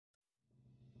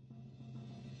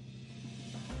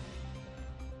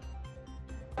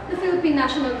Philippine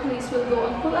National Police will go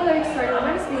on full alert starting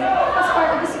Wednesday as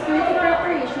part of the security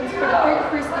preparations for the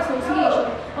 31st Association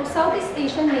of Southeast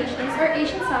Asian Nations or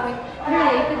Asian Summit and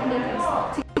related meetings.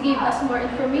 To give us more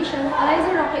information, Eliza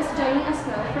Roca is joining us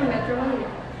now from Metro Manila.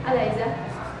 Eliza?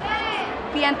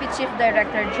 PNP Chief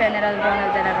Director General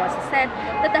Ronald De La Rosa said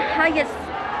that the highest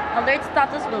alert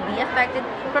status will be effective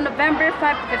from November 5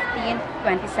 to 15,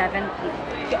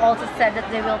 2017. He also said that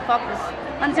they will focus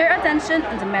on their attention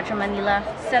on the Metro Manila,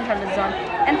 Central Luzon,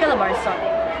 and Calabarzon,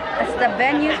 as the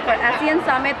venues for ASEAN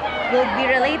Summit will be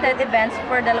related events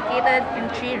located in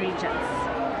 3 regions.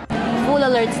 Full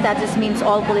alert status means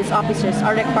all police officers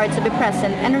are required to be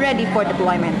present and ready for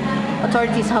deployment.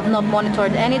 Authorities have not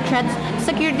monitored any threats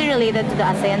security related to the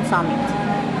ASEAN Summit.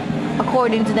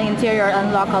 According to the Interior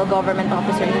and Local Government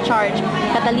Officer in charge,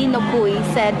 Catalino Puy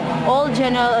said all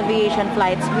general aviation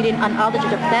flights within an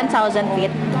altitude of 10,000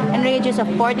 feet and radius of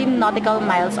 14 nautical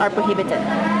miles are prohibited.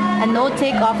 A no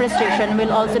takeoff restriction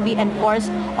will also be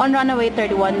enforced on runway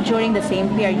 31 during the same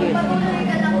period.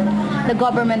 The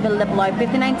government will deploy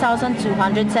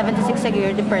 59,276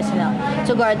 security personnel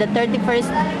to guard the 31st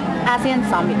ASEAN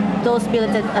Summit. Those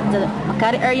billeted at the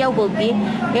Makati area will be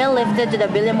airlifted to the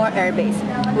Villamor Air Base,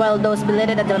 while those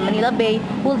billeted at the Manila Bay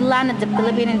will land at the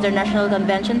Philippine International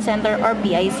Convention Center or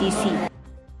PICC.